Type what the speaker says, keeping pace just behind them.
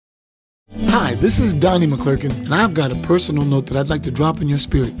Hi, this is Donnie McClurkin, and I've got a personal note that I'd like to drop in your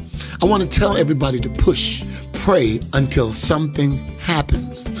spirit. I want to tell everybody to push, pray until something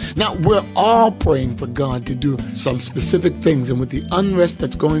happens. Now, we're all praying for God to do some specific things, and with the unrest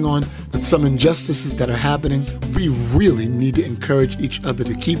that's going on, with some injustices that are happening, we really need to encourage each other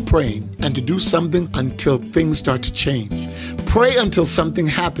to keep praying and to do something until things start to change. Pray until something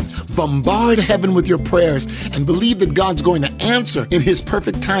happens. Bombard heaven with your prayers and believe that God's going to answer in His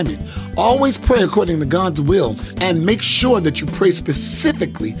perfect timing. Always pray according to God's will, and make sure that you pray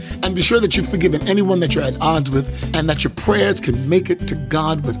specifically, and be sure that you've forgiven anyone that you're at odds with, and that your prayers can make it to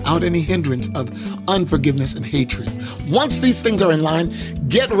God without any hindrance of unforgiveness and hatred. Once these things are in line,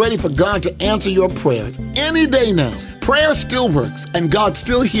 get ready for God to answer your prayers any day now. Prayer still works, and God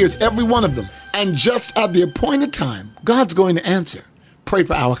still hears every one of them. And just at the appointed time, God's going to answer. Pray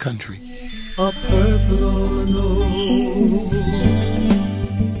for our country. A personal note.